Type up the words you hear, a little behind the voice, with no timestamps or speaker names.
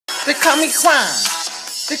They call me Juan.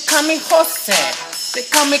 They call me Jose. They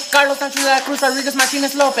call me Carlos Sancho de la Cruz Rodriguez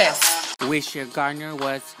Martinez Lopez. Wish your gardener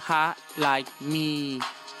was hot like me.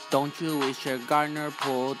 Don't you wish your gardener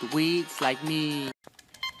pulled weeds like me?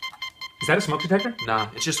 Is that a smoke detector? Nah,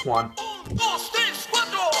 it's just Juan.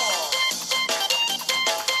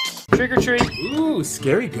 Trick or treat. Ooh,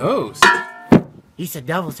 scary ghost. He's a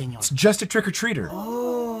devil, senor. It's just a trick-or-treater.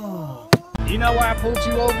 Oh. You know why I pulled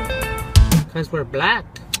you over? Because we're black.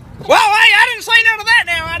 Well, hey, I didn't say none of that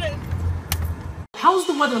now, I didn't. How's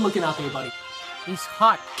the weather looking out there, buddy? It's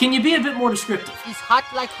hot. Can you be a bit more descriptive? It's hot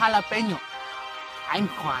like jalapeno. I'm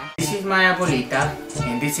Juan. This is my abuelita,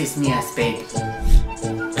 and this is me as baby.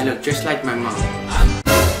 I look just like my mom.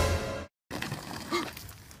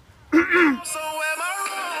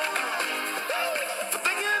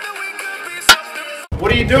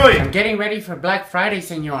 What are you doing? I'm getting ready for Black Friday,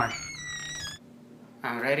 senor.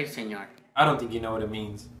 I'm ready, senor. I don't think you know what it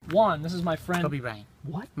means. Juan, this is my friend. Kobe Bryant.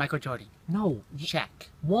 What? Michael Jordan. No. Shaq.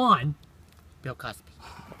 Juan. Bill Cosby.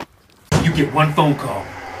 You get one phone call.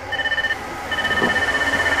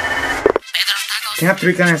 Can I have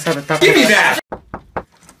 3 carnes of tacos? Give me that!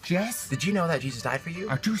 Yes? Did you know that Jesus died for you?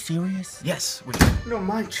 Are you serious? Yes. No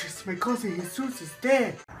manches, my cousin Jesus is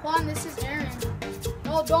dead. Juan, this is Aaron.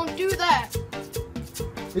 No, don't do that.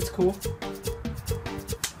 It's cool.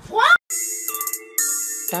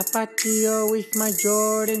 Tapatio with my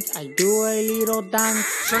Jordans, I do a little dance.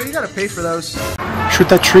 Sir, you gotta pay for those. Shoot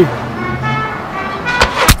that tree.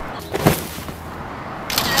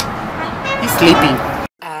 He's sleeping.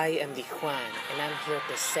 I am the Juan, and I'm here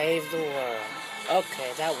to save the world.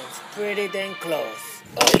 Okay, that one's pretty dang close.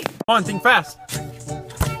 Oi. Juan, think fast.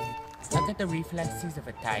 Look at the reflexes of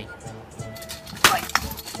a tiger.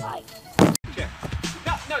 Check.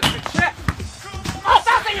 No, check. Oh,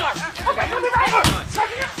 stop, senor! Okay, come here.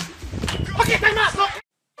 Okay, time out, look.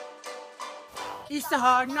 It's a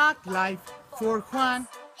hard knock life for Juan.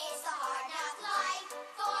 It's a hard knock life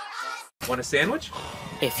for us. Want a sandwich?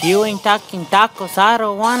 If you ain't talking tacos, I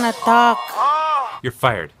don't wanna talk. You're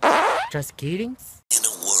fired. Just kidding? In a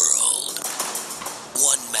world,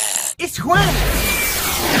 one man. It's Juan!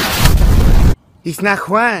 It's not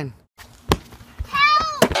Juan.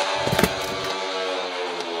 Help!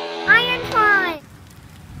 Iron Juan!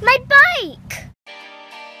 My bike!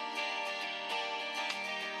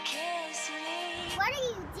 What are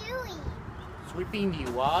you doing? Sweeping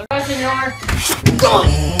the wall. Senor.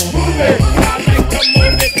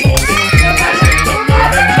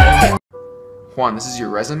 Juan, this is your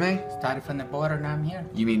resume? Started from the border, now I'm here.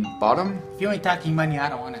 You mean bottom? If you ain't talking money, I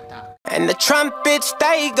don't wanna talk. And the trumpets,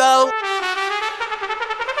 they go.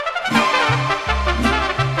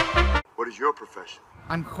 What is your profession?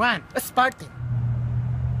 I'm Juan, a Spartan.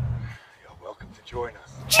 You're welcome to join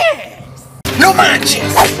us. Cheers! No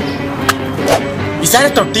manches! Is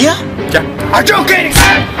that a tortilla? Yeah. Are you kidding?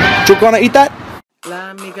 You gonna eat that?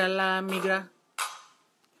 La migra, la migra.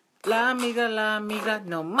 La migra, la migra.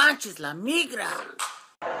 No manches, la migra.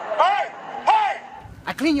 Hey! Hey!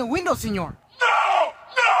 I clean your window, senor. No!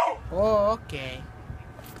 No! Oh, okay.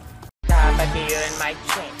 Tapatio in my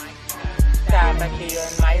chain. Tapatio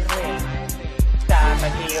in my ring.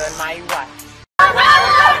 Tapatio in my watch.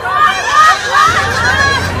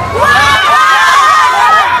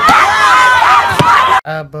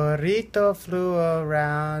 A burrito flew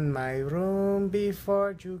around my room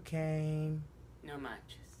before you came. No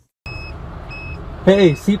manches.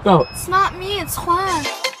 Hey, seatbelt. It's not me, it's Juan.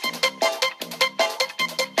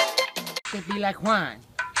 To be like Juan,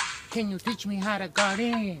 can you teach me how to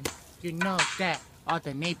garden? You know that all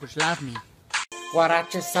the neighbors love me.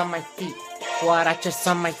 Guarachas on my feet, guarachas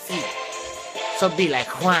on my feet. So be like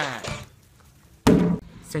Juan.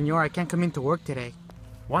 Senor, I can't come into work today.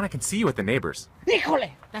 Juan, I can see you with the neighbors.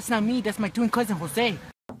 Híjole! That's not me, that's my twin cousin Jose.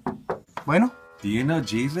 Bueno, do you know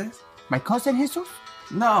Jesus? My cousin Jesus?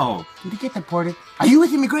 No. Did he get deported? Are you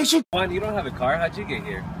with immigration? Juan, you don't have a car? How'd you get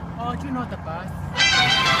here? Oh, you know the bus.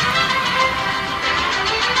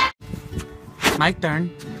 My turn.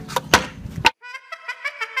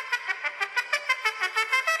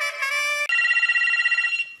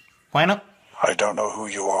 Bueno? I don't know who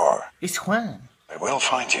you are. It's Juan. I will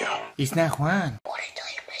find you. It's not Juan. What are you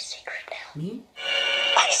doing my secret now? Me?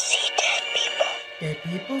 I see dead people. Dead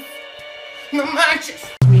people? No manches!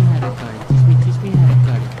 Teach me how to cut it. Teach me how to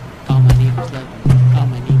cut it. All my neighbors love me. All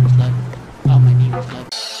my neighbors love me. All my neighbors love me.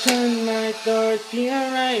 Turn my tortilla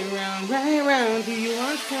right round. Do you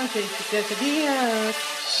want some taste the quesadillas?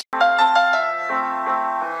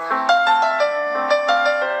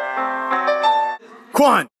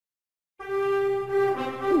 Juan!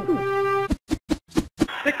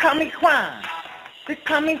 They call me Juan.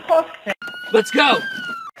 becoming perfect. Let's go!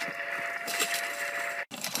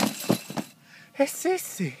 Hey,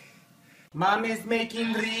 sissy. Mom is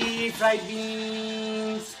making refried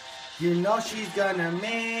beans. You know she's gonna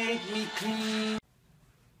make me clean.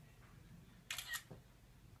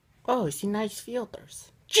 Oh, see nice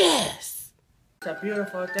filters. Yes! It's a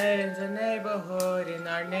beautiful day in the neighborhood, and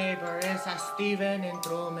our neighbor is a Steven and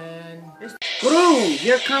Truman. Broom!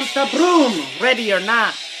 Here comes the broom! Ready or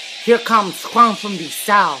not, here comes Juan from the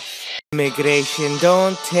south. Immigration,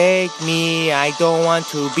 don't take me. I don't want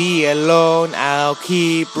to be alone. I'll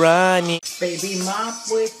keep running. Baby, mop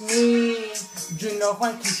with me. You know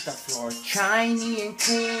Juan keeps the floor shiny and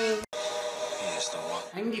clean.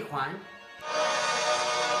 I'm the Juan.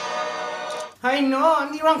 I know,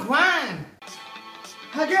 I'm the wrong Juan.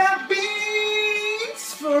 I got beans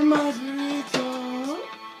for my burrito.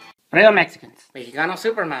 Real Mexicans. Mexicano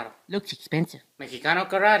supermodel. Looks expensive. Mexicano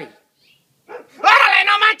karate. ¡Órale,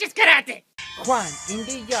 no manches karate! Juan in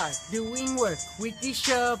the yard doing work with the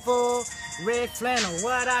shovel, red flannel,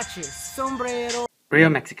 huaraches, sombrero. Real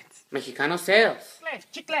Mexicans. Mexicano sales.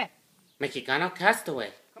 Chicle. Mexicano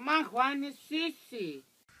castaway. Come on, Juan, it's sissy.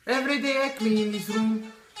 Every day I clean this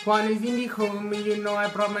room. Juan is in the home, and you know I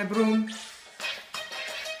brought my broom.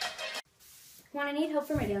 Juan, I need help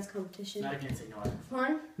for my dance competition. Not again, senora.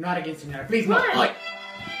 Juan? Not again, senora. Please, no. Juan!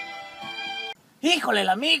 Híjole,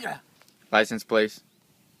 la migra. License, please.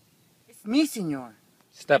 It's me, senor.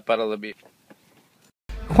 Step out of the beat.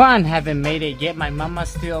 Juan, haven't made it yet. My mama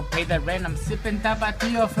still pay the rent. I'm sipping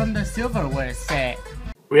tapatio from the silverware set.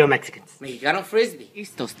 Real Mexicans. Mexicano frisbee.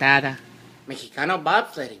 It's tostada. Mexicano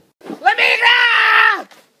bobsledding. La migra!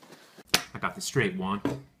 I got this straight, Juan.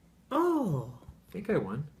 Oh, Think I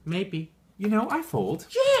won. maybe. You know, I fold.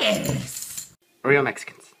 Yes! Real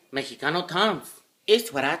Mexicans. Mexicano toms. It's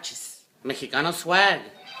huaraches. Mexicano swag.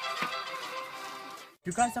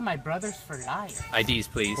 You guys are my brothers for life. IDs,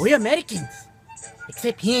 please. We Americans.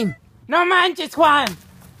 Except him. No manches, Juan!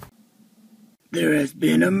 There has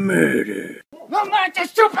been a murder. No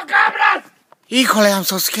manches, chupacabras! Híjole, I'm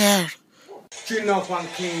so scared. You know Juan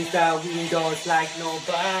cleans the windows like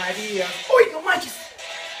nobody else. Uy, no manches!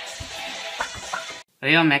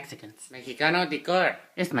 Real Mexicans. Mexicano decor.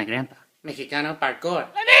 It's my grandpa. Mexicano parkour.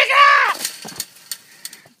 La migra!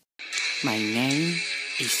 My name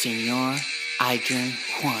is Senor Adrian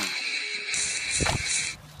Juan.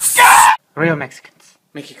 Real Mexicans.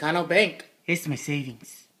 Mexicano bank. It's my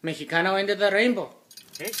savings. Mexicano into the rainbow.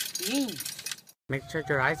 It's beans. Make sure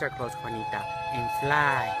your eyes are closed, Juanita, and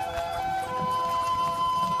fly.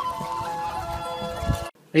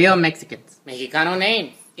 Real Mexicans. Mexicano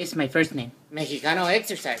names. It's my first name. Mexicano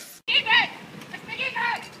exercise.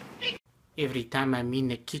 Every time I'm in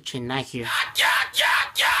the kitchen, I hear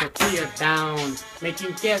tortilla down,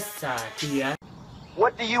 making quesadilla.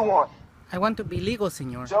 What do you want? I want to be legal,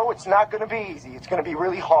 senor. So it's not gonna be easy. It's gonna be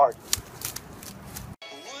really hard.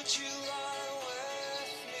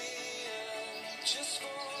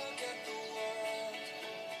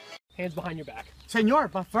 Hands behind your back. Senor,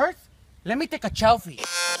 but first, let me take a selfie.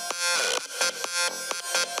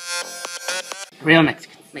 Real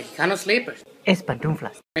Mexicans. Mexicano sleepers. Es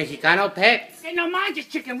pantuflas. Mexicano pets. Hey, no manches,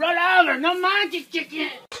 chicken. Roll over. No manches, chicken.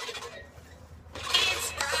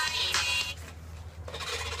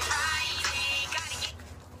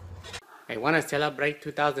 I want to celebrate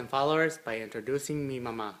 2,000 followers by introducing mi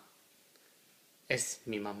mamá. Es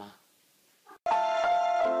mi mamá.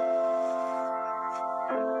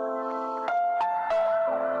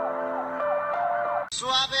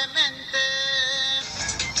 Suavemente.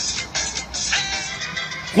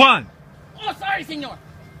 Juan! Oh, sorry, senor.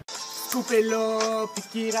 Scoop it low,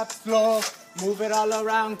 pick it up slow, move it all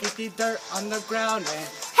around, get the dirt on the ground, and...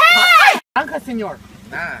 Hey! Anka, senor.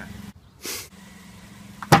 Nah.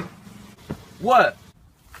 What?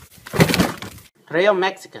 Real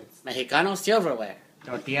Mexicans. Mexicano silverware.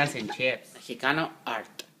 Tortillas and chips. Mexicano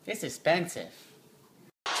art. It's expensive.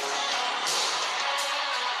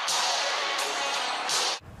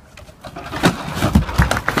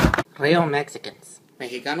 Real Mexicans.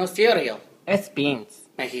 Mexicano cereal. Es beans.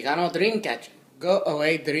 Mexicano dream catcher. Go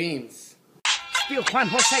away dreams. Still Juan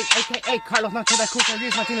Jose, a.k.a. Carlos Nacho da Cruz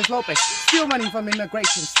Luis Martinez Lopez. Still running from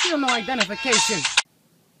immigration. Still no identification.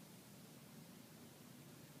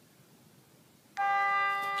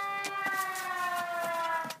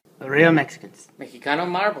 Real Mexicans. Mexicano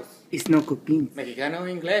marbles. It's no cupins. Mexicano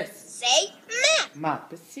inglés. Say meh. Ma,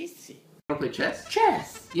 pesisi. Wanna play chess?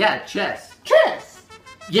 Chess. Yeah, chess. Chess.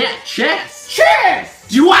 Yeah, chess. Chess.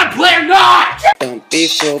 Do you wanna play or not? Don't be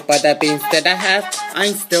fooled by the beans that I have.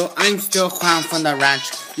 I'm still Juan from the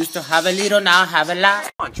ranch. Used to have a little, now I have a lot.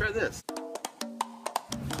 Come on, try this.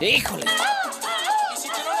 Híjole.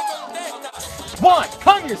 Juan,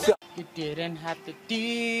 calm yourself. You didn't have to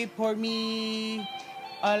deport me.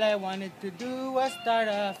 All I wanted to do was start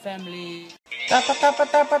a family. Tapa tapa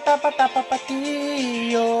tapa tapa tapa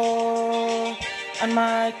patillo on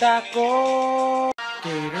my taco.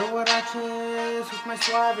 Gator huaraches with my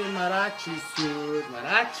suave marachi suit,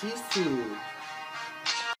 marachi suit.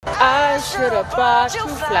 I should have bought you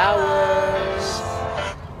flowers,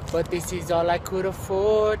 but this is all I could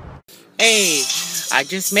afford. Hey, I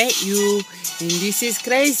just met you, and this is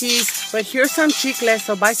crazy. But here's some chicles,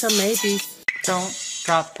 so buy some maybe. Don't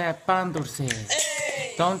drop that pan dulce.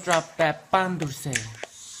 Don't drop that pan dulce.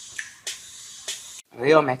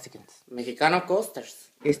 Real Mexicans. Mexicano coasters.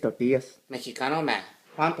 Es tortillas. Mexicano man.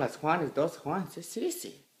 Juan plus Juan is dos Juans. Es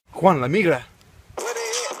easy. Juan, la migra.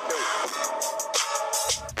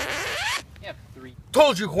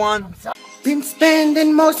 Told you, Juan. Been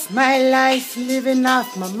spending most my life living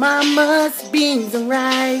off my mama's beans and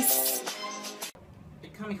rice. They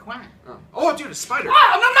call me Juan. Oh, dude, a spider.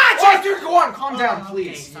 Oh, no manches! Oh, dude, go on. Calm down,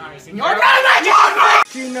 please. Sorry, senor. No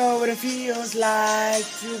manches! You know what it feels like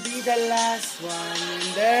to be the last one,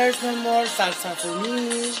 and there's no more salsa for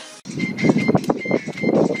me.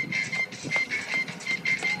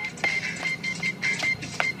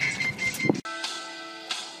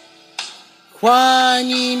 Juan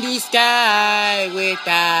in the sky with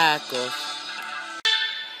tacos.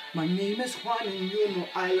 My name is Juan and you know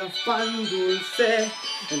I love pan dulce.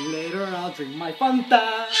 And later I'll drink my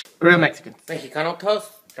Fanta. Real Mexicans. Mexicano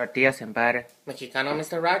toast. Tortillas and butter. Mexicano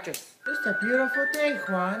Mr. Rogers. It's a beautiful day,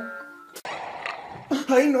 Juan.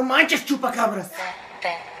 Ay, no manches, chupacabras.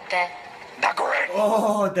 Not correct.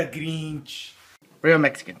 Oh, the Grinch. Real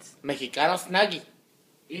Mexicans. Mexicano Snuggie.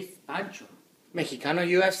 It's Pancho. Mexicano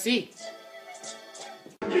UFC.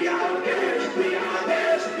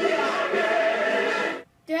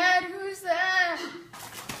 Dad, who's that?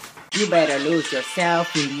 You better lose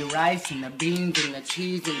yourself in the rice and the beans and the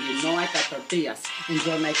cheese and you know I got tortillas.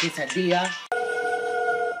 Enjoy my quesadilla.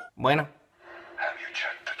 Bueno. Have you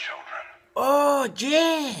checked the children? Oh,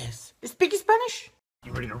 yes. Speak Spanish?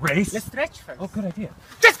 You ready to race? Let's stretch first. Oh, good idea.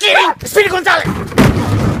 Just kidding! Speedy Gonzalez!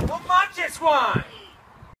 No manches, Juan!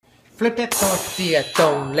 Flip that tortilla,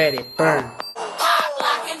 don't let it burn. Pop,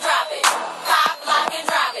 lock, and drop it. Pop, lock, and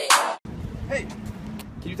drop it. Hey,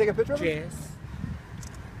 can you take a picture of me? Yes.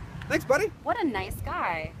 Thanks, buddy. What a nice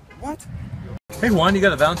guy. What? Hey, Juan, you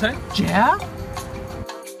got a Valentine? Yeah?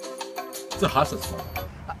 It's a hostage spot.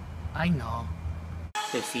 I know.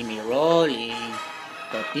 They see me rolling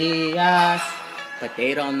tortillas, but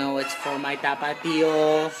they don't know it's for my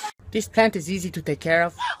tapatio. This plant is easy to take care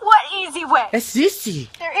of. What easy way? It's easy.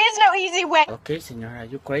 There is no easy way. Okay, senor, are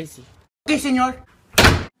you crazy? Okay, senor.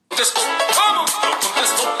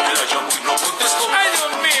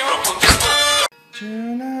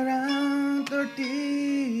 Turn around,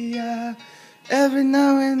 tortilla. Every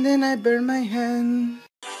now and then I burn my hand.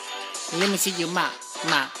 Let me see you mop.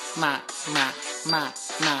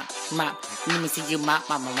 Let me see you mop.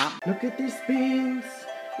 Look at these beans.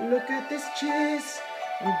 Look at this cheese.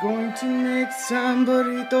 I'm going to make some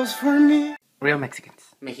burritos for me. Real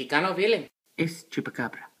Mexicans. Mexicano villain is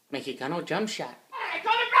chupacabra. Mexicano jump shot.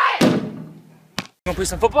 Wanna play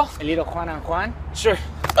some football? A little Juan on Juan. Sure.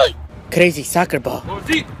 Crazy soccer ball. Go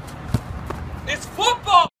deep. It's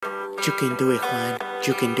football! You can do it, Juan.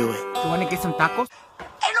 You can do it. You wanna get some tacos?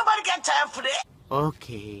 Ain't nobody got time for that.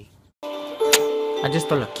 Okay. I just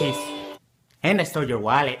stole a kiss. And I stole your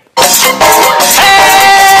wallet.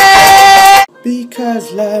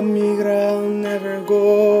 Because la migra will never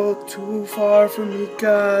go too far from mi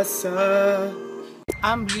casa.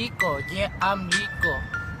 I'm Lico, yeah, I'm Lico.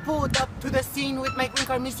 Pulled up to the scene with my green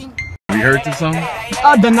card missing. Have you heard this song?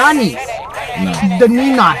 The nannies. No. The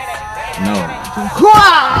ninas. No.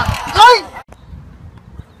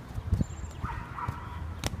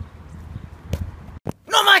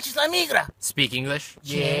 No manches la migra. Speak English?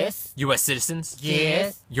 Yes. U.S. citizens?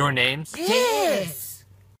 Yes. Your names? Yes.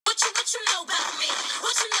 What you know about me?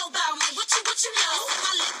 What you know about me? What you know?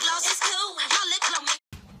 My lip gloss is cool and my lip gloss.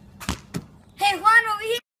 Hey, Juan, over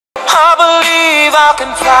here. I believe I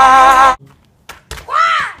can fly.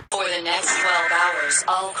 For the next 12 hours,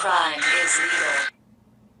 all crime is legal.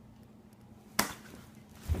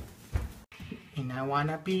 And I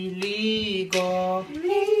wanna be legal.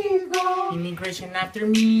 Immigration after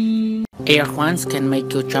me. Air Juans can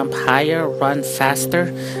make you jump higher, run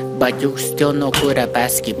faster, but you still no good at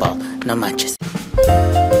basketball. No manches.